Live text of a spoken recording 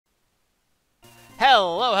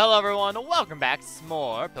Hello everyone, welcome back to some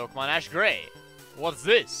more Pokemon Ash Gray. What's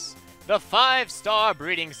this? The 5-star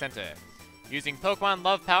breeding center. Using Pokemon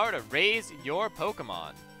Love Power to raise your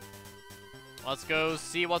Pokemon. Let's go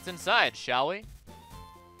see what's inside, shall we?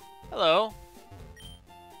 Hello.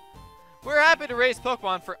 We're happy to raise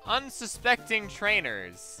Pokemon for unsuspecting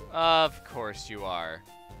trainers. Of course you are.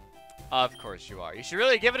 Of course you are. You should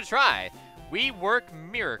really give it a try. We work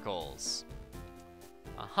miracles.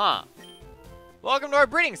 Welcome to our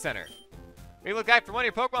breeding center. We look after one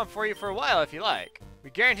of your Pokemon for you for a while if you like. We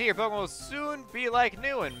guarantee your Pokemon will soon be like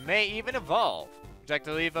new and may even evolve. Would you like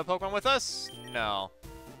to leave a Pokemon with us? No.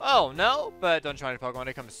 Oh, no? But don't try to Pokemon to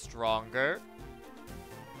become stronger.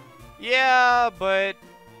 Yeah, but...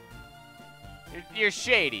 You're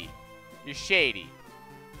shady. You're shady.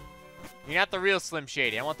 You're not the real Slim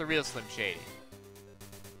Shady. I want the real Slim Shady.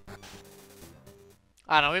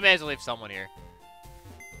 I don't know, we may as well leave someone here.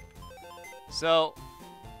 So,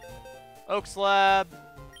 Oaks Lab,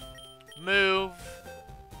 move.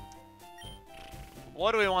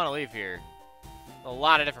 What do we want to leave here? A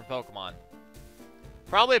lot of different Pokemon.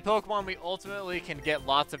 Probably a Pokemon we ultimately can get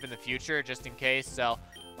lots of in the future, just in case. So,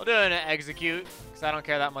 we'll do an Execute, because I don't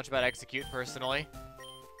care that much about Execute, personally.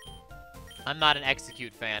 I'm not an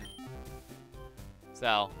Execute fan.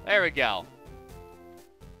 So, there we go.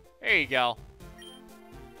 There you go.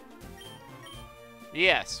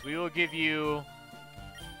 Yes, we will give you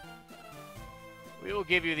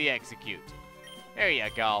the Execute. There you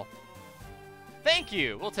go. Thank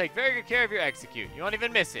you. We'll take very good care of your Execute. You won't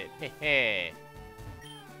even miss it. Hehe.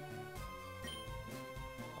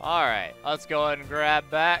 Alright, let's go ahead and grab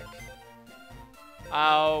back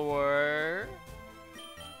our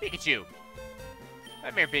Pikachu.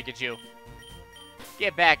 Come here, Pikachu.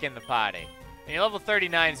 Get back in the potty. And you're level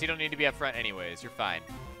 39, so you don't need to be up front anyways. You're fine.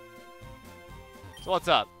 So what's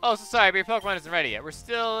up? Oh, so sorry, but your Pokemon isn't ready yet. We're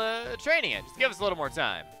still training it. Just give us a little more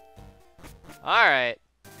time. All right.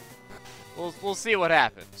 We'll see what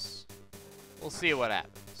happens. We'll see what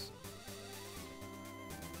happens.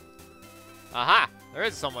 Aha! There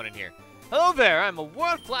is someone in here. Hello there. I'm a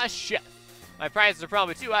world-class chef. My prices are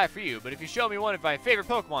probably too high for you, but if you show me one of my favorite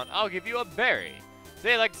Pokemon, I'll give you a berry.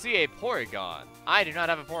 Today I'd like to see a Porygon. I do not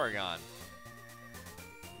have a Porygon.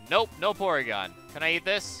 Nope, no Porygon. Can I eat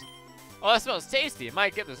this? Oh, that smells tasty. It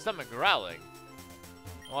might get the stomach growling.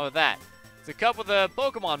 What with that? It's a cup with a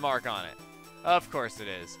Pokemon mark on it. Of course it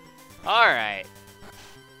is. Alright.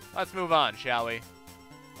 Let's move on, shall we?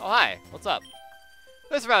 Oh, hi. What's up?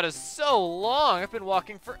 This route is so long. I've been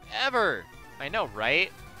walking forever. I know,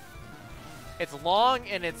 right? It's long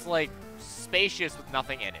and it's, like, spacious with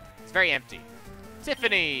nothing in it. It's very empty.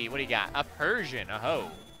 Tiffany, what do you got? A Persian.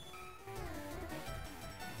 Oh.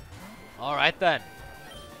 Alright, then.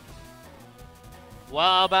 Well,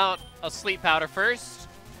 how about a sleep powder first?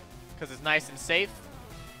 Because it's nice and safe.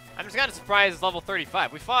 I'm just kind of surprised it's level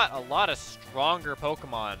 35. We fought a lot of stronger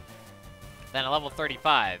Pokemon than a level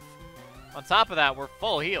 35. On top of that, we're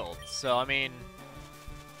full healed. So, I mean,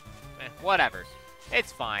 whatever.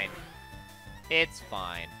 It's fine. It's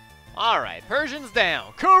fine. Alright, Persian's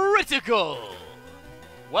down. Critical!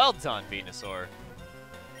 Well done, Venusaur.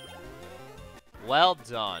 Well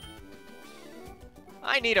done.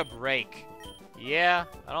 I need a break. Yeah,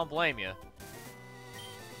 I don't blame you.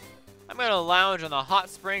 I'm gonna lounge on the hot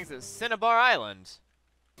springs at Cinnabar Island.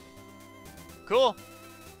 Cool.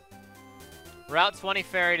 Route 20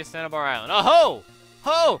 ferry to Cinnabar Island. Oh ho!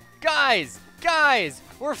 Ho! Guys! Guys!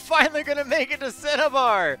 We're finally gonna make it to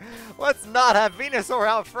Cinnabar! Let's not have Venusaur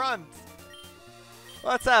out front.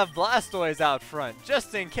 Let's have Blastoise out front,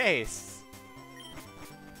 just in case.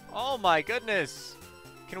 Oh my goodness.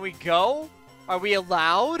 Can we go? Are we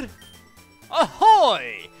allowed?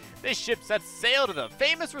 Ahoy! This ship sets sail to the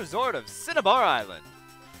famous resort of Cinnabar Island.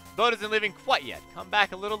 The boat isn't leaving quite yet. Come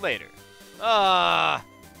back a little later.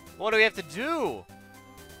 What do we have to do?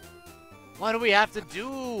 What do we have to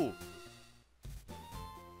do?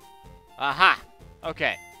 Aha!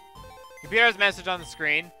 Okay. Computer has a message on the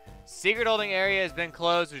screen. Secret holding area has been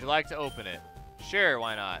closed. Would you like to open it? Sure,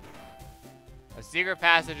 why not? A secret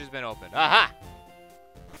passage has been opened. Aha!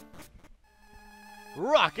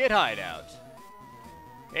 Rocket Hideout.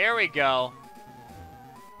 There we go.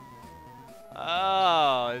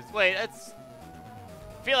 Oh, wait, that's...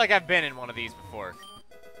 I feel like I've been in one of these before.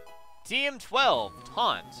 TM12,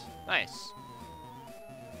 Taunt. Nice.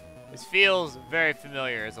 This feels very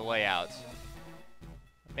familiar as a layout.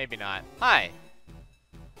 Maybe not. Hi.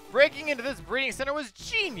 Breaking into this breeding center was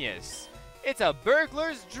genius. It's a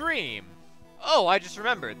burglar's dream. Oh, I just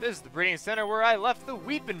remembered. This is the breeding center where I left the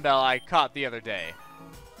Weepin' Bell I caught the other day.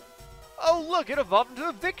 Oh, look, it evolved into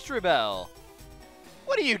a Victory Bell.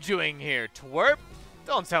 What are you doing here, twerp?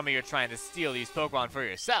 Don't tell me you're trying to steal these Pokemon for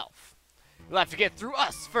yourself. You'll have to get through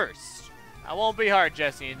us first. That won't be hard,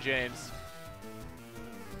 Jesse and James.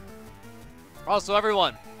 Also,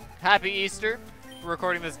 everyone, happy Easter. We're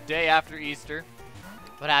recording this day after Easter,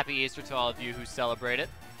 but happy Easter to all of you who celebrate it.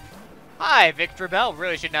 Hi, Victor Bell.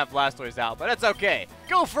 Really shouldn't have Blastoise out, but it's okay.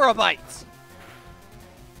 Go for a bite.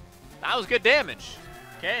 That was good damage.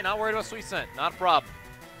 Okay, not worried about Sweet Scent. Not a problem.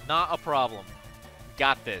 Not a problem.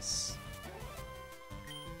 Got this.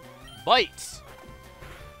 Bite.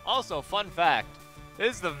 Also, fun fact.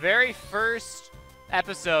 This is the very first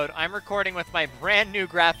episode I'm recording with my brand new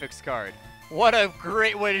graphics card. What a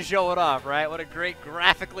great way to show it off, right? What a great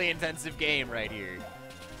graphically intensive game right here.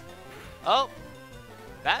 Oh,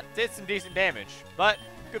 that did some decent damage, but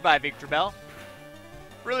goodbye, Victor Bell.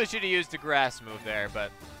 Really should have used the grass move there,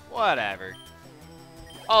 but whatever.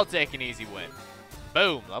 I'll take an easy win.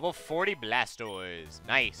 Boom, level 40 Blastoise.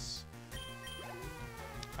 Nice.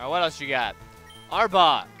 All right, what else you got?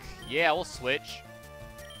 Arbok. Yeah, we'll switch.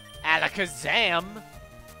 Alakazam.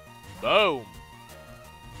 Boom.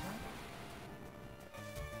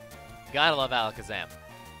 Gotta love Alakazam.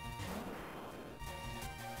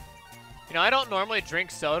 You know, I don't normally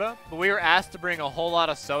drink soda, but we were asked to bring a whole lot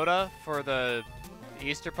of soda for the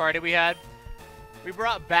Easter party we had. We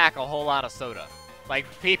brought back a whole lot of soda. Like,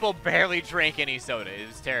 people barely drank any soda. It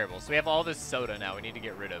was terrible. So we have all this soda now we need to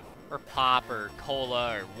get rid of. Or pop, or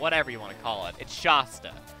cola, or whatever you want to call it. It's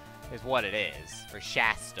Shasta, is what it is. Or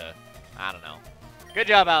Shasta. I don't know. Good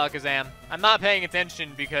job, Alakazam. I'm not paying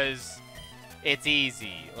attention because it's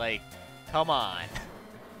easy. Like, come on.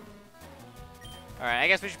 Alright, I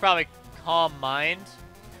guess we should probably Calm Mind.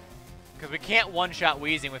 Because we can't one-shot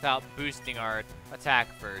Weezing without boosting our attack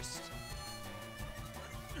first.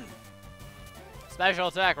 Special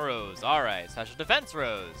attack Rose. Alright, special defense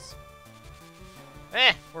Rose.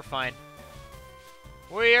 We're fine.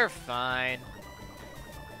 We're fine.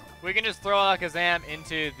 We can just throw Alakazam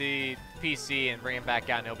into the PC and bring him back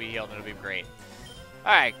out and he'll be healed and it'll be great.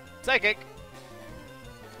 Alright, Psychic.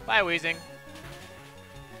 Bye, Weezing.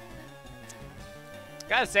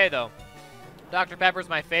 Gotta say, though, Dr. Pepper's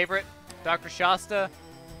my favorite. Dr. Shasta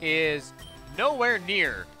is nowhere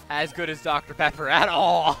near as good as Dr. Pepper at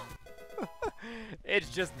all. It's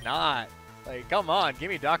just not. Like, come on, give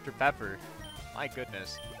me Dr. Pepper. My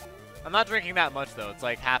goodness. I'm not drinking that much, though. It's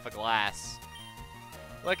like half a glass.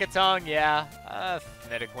 Lickitung, yeah.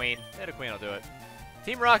 Nidoqueen. Nidoqueen will do it.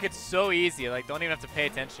 Team Rocket's so easy. Like, don't even have to pay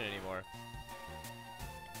attention anymore.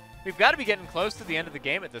 We've got to be getting close to the end of the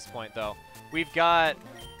game at this point, though. We've got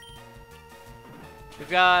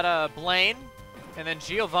Blaine, and then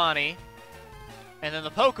Giovanni, and then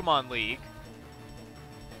the Pokemon League,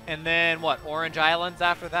 and then what? Orange Islands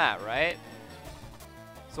after that, right?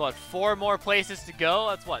 So what? 4 more places to go.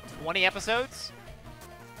 That's what? 20 episodes?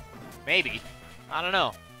 Maybe. I don't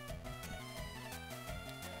know.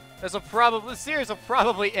 This series will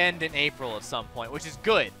probably end in April at some point, which is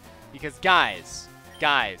good because guys,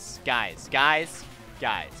 I'm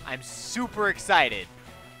super excited.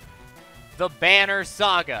 The Banner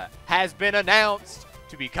Saga has been announced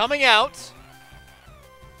to be coming out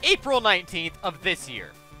April 19th of this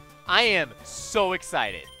year. I am so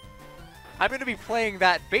excited. I'm going to be playing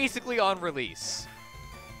that basically on release.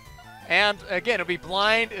 And again, it'll be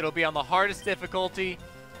blind. It'll be on the hardest difficulty.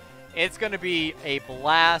 It's going to be a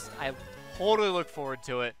blast. I totally look forward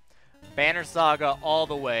to it. Banner Saga all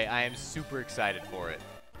the way. I am super excited for it.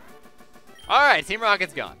 Alright, Team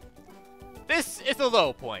Rocket's gone. This is the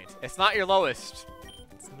low point. It's not your lowest.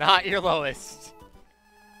 It's not your lowest.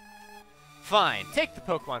 Fine, take the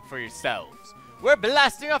Pokemon for yourselves. We're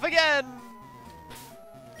blasting off again!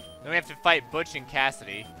 Then we have to fight Butch and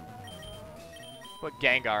Cassidy. Put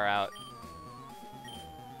Gengar out.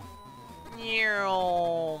 If you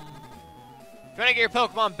want to get your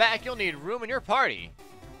Pokemon back, you'll need room in your party.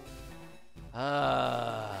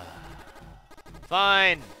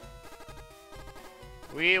 Fine.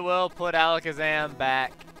 We will put Alakazam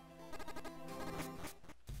back.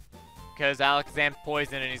 Because Alakazam's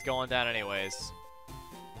poison and he's going down anyways.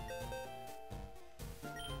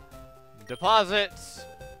 Deposit.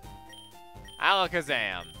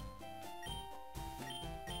 Alakazam.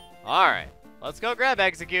 Alright. Let's go grab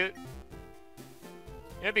Execute.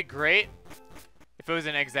 It'd be great if it was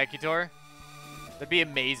an Executor. That'd be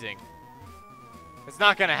amazing. It's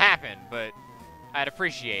not gonna happen, but I'd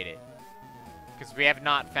appreciate it. Because we have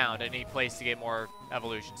not found any place to get more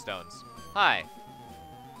evolution stones. Hi.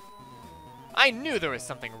 I knew there was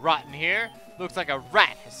something rotten here. Looks like a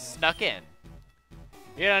rat has snuck in.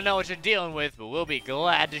 You don't know what you're dealing with, but we'll be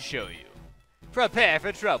glad to show you. Prepare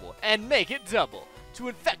for trouble and make it double. to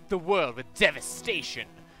infect the world with devastation,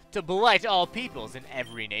 to blight all peoples in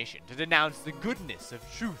every nation, to denounce the goodness of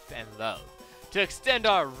truth and love, to extend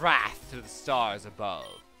our wrath to the stars above.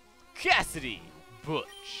 Cassidy,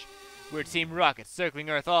 Butch. We're Team Rocket, circling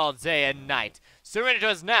Earth all day and night. Surrender to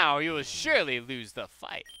us now, or you will surely lose the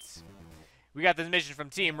fight. We got this mission from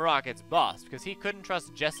Team Rocket's boss, because he couldn't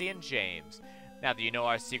trust Jesse and James. Now that you know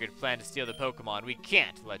our secret plan to steal the Pokemon, we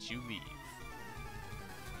can't let you leave.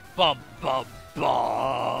 Bum bum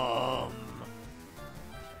bum!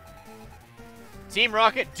 Team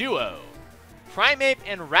Rocket Duo. Primeape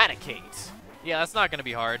and Raticate. Yeah, that's not gonna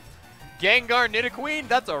be hard. Gengar, Nidoqueen,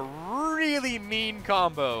 that's a really mean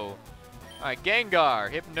combo. Alright, Gengar,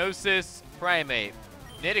 Hypnosis, Primeape.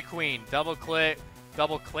 Nidoqueen, double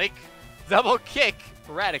kick,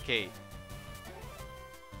 Eradicate.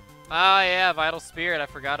 Oh yeah, Vital Spirit, I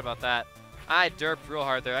forgot about that. I derped real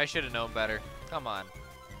hard there, I should have known better. Come on.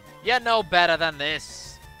 You know better than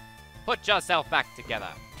this. Put yourself back together.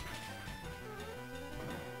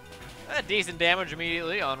 Decent damage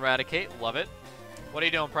immediately on Raticate, love it. What are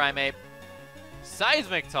you doing, Primeape?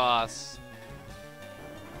 Seismic Toss.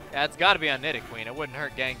 Yeah, it's gotta be on Nidoqueen, it wouldn't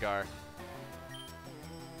hurt Gengar.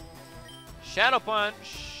 Shadow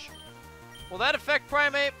Punch. Will that affect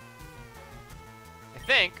Primeape? I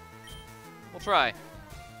think. We'll try.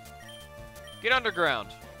 Get underground.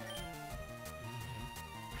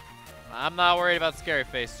 I'm not worried about Scary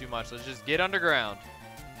Face too much. Let's just get underground.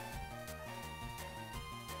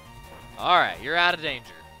 Alright, you're out of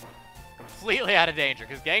danger. Completely out of danger,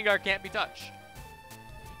 because Gengar can't be touched.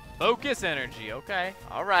 Focus Energy, okay.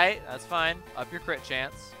 Alright, that's fine. Up your crit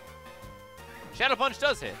chance. Shadow Punch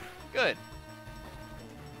does hit. Good.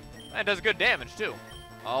 And does good damage, too.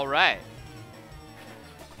 Alright.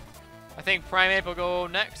 I think Primeape will go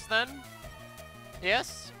next, then.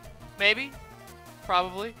 Yes? Maybe?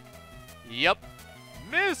 Probably. Yup.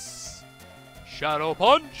 Miss! Shadow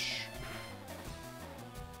Punch!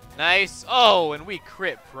 Nice. Oh, and we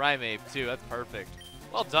crit Primeape, too. That's perfect.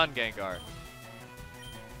 Well done, Gengar.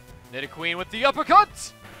 Nidoqueen with the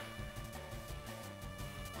uppercut!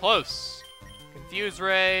 Close. Confuse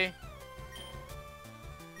Ray.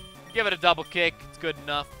 Give it a double kick. It's good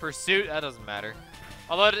enough. Pursuit, that doesn't matter.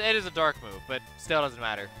 Although it is a dark move, but still doesn't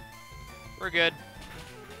matter. We're good.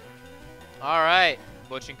 Alright.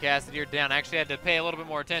 Butch and Cassidy are down. I actually had to pay a little bit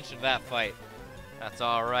more attention to that fight. That's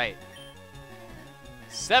alright.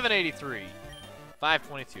 783.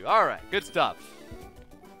 522. Alright, good stuff.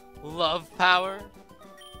 Love power?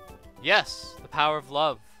 Yes, the power of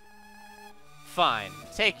love. Fine.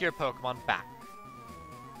 Take your Pokemon back.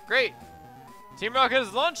 Great. Team Rocket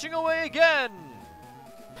is launching away again.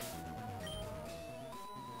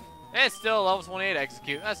 And still level 28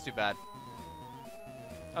 execute. That's too bad.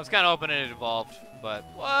 I was kind of hoping it evolved, but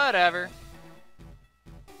whatever.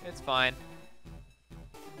 It's fine.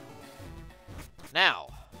 Now,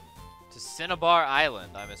 to Cinnabar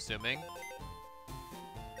Island, I'm assuming.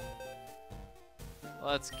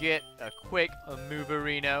 Let's get a quick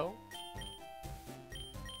Moverino.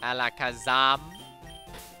 Alakazam.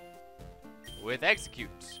 With Execute.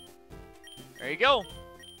 There you go.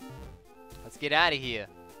 Let's get out of here.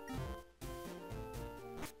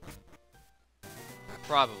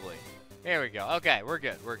 Probably. Here we go. Okay, we're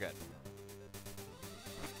good. We're good.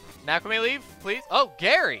 Now can we leave, please? Oh,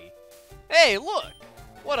 Gary! Hey, look!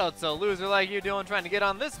 What else a loser like you doing trying to get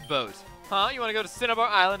on this boat? Huh? You want to go to Cinnabar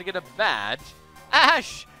Island to get a badge?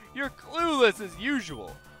 Ash! You're clueless as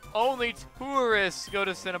usual. Only tourists go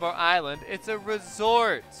to Cinnabar Island. It's a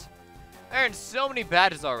resort. I earned so many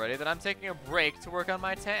badges already that I'm taking a break to work on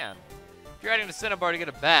my tan. If you're heading to Cinnabar to get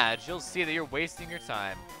a badge, you'll see that you're wasting your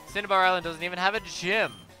time. Cinnabar Island doesn't even have a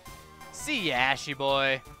gym. See ya, Ashy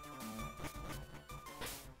boy.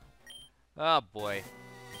 Oh boy.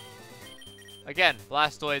 Again,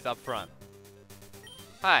 Blastoise up front.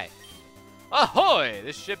 Hi. Ahoy!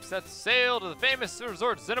 This ship sets sail to the famous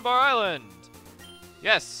resort Cinnabar Island.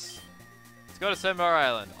 Yes. Let's go to Cinnabar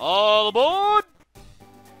Island. All aboard!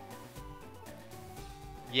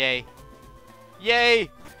 Yay. Yay!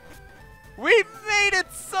 We made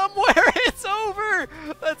it somewhere! It's over!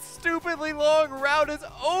 That stupidly long route is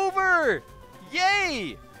over!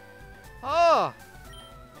 Yay! Oh!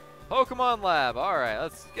 Pokemon Lab. Alright,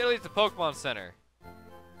 let's get at least the Pokemon Center.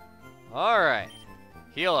 Alright.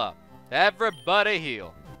 Heal up. Everybody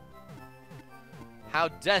heal. How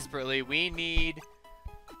desperately we need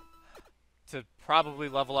to probably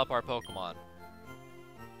level up our Pokemon.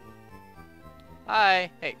 Hi.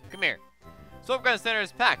 Hey, come here. Swamp Center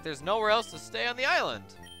is packed. There's nowhere else to stay on the island.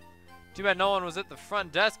 Too bad no one was at the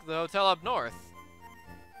front desk of the hotel up north.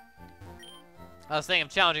 I was thinking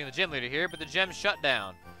of challenging the gym leader here, but the gym's shut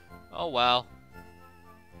down. Oh well.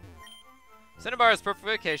 Cinnabar is a perfect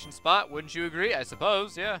vacation spot, wouldn't you agree? I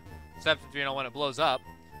suppose, yeah. Except, you know, when it blows up.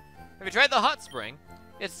 Have you tried the hot spring?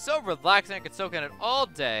 It's so relaxing, I could soak in it all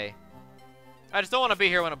day. I just don't want to be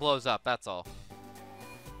here when it blows up, that's all.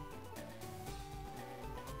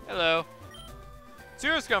 Hello.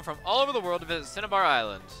 Tourists come from all over the world to visit Cinnabar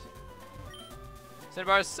Island.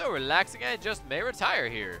 Cinnabar is so relaxing, I just may retire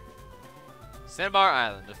here. Cinnabar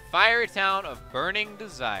Island, a fiery town of burning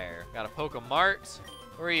desire. Got a Pokemart.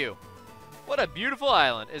 Who are you? What a beautiful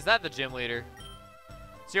island. Is that the gym leader?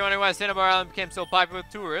 So you're wondering why Cinnabar Island became so popular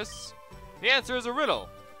with tourists? The answer is a riddle.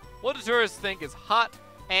 What do tourists think is hot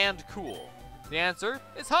and cool? The answer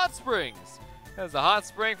is hot springs. As the hot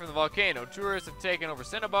spring from the volcano, tourists have taken over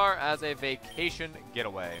Cinnabar as a vacation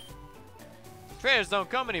getaway. Trainers don't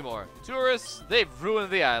come anymore. Tourists, they've ruined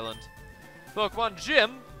the island. Pokemon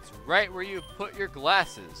Gym is right where you put your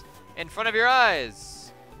glasses. In front of your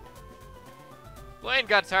eyes. Blaine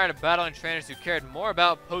got tired of battling trainers who cared more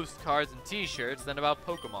about postcards and t-shirts than about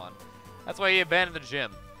Pokemon. That's why he abandoned the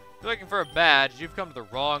gym. If you're looking for a badge, you've come to the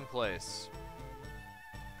wrong place.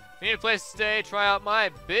 If you need a place to stay, try out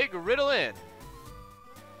my Big Riddle Inn.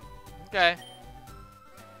 Okay.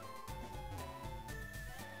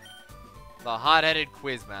 The hot-headed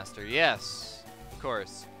quizmaster. Yes, of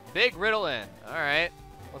course. Big Riddle Inn. Alright.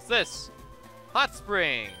 What's this? Hot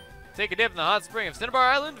Spring. Take a dip in the hot spring of Cinnabar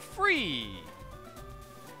Island free.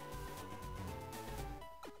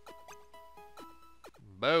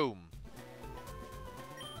 Boom.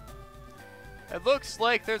 It looks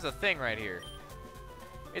like there's a thing right here.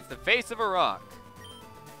 It's the face of a rock.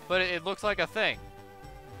 But it looks like a thing.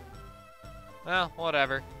 Well,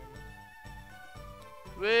 whatever.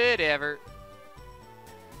 Whatever.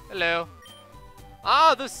 Hello.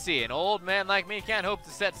 Ah, the sea. An old man like me can't hope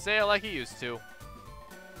to set sail like he used to.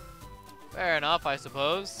 Fair enough, I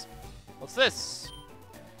suppose. What's this?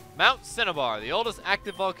 Mount Cinnabar, the oldest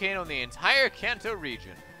active volcano in the entire Kanto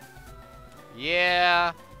region.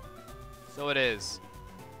 Yeah. So it is.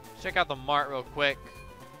 Check out the mart real quick.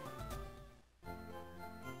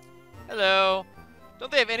 Hello.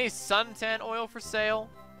 Don't they have any suntan oil for sale?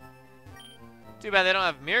 Too bad they don't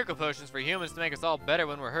have miracle potions for humans to make us all better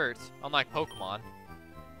when we're hurt, unlike Pokemon.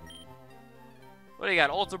 What do you got?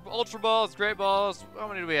 Ultra Balls, Great Balls. How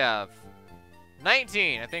many do we have?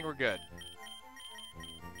 19. I think we're good.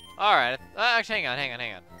 Alright. Actually,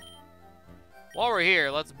 hang on. While we're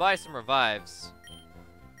here, let's buy some revives.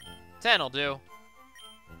 10 will do.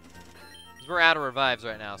 'Cause we're out of revives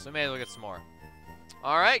right now, so we may as well get some more.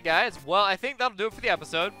 Alright, guys. Well, I think that'll do it for the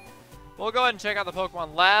episode. We'll go ahead and check out the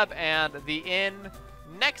Pokemon Lab and the Inn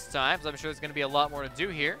next time, so I'm sure there's going to be a lot more to do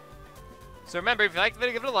here. So remember, if you like the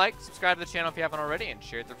video, give it a like, subscribe to the channel if you haven't already, and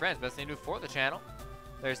share it with your friends. Best thing to do for the channel.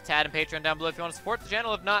 There's Tad and Patreon down below if you want to support the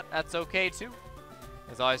channel. If not, that's okay too.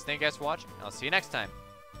 As always, thank you guys for watching. I'll see you next time.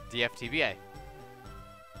 DFTBA.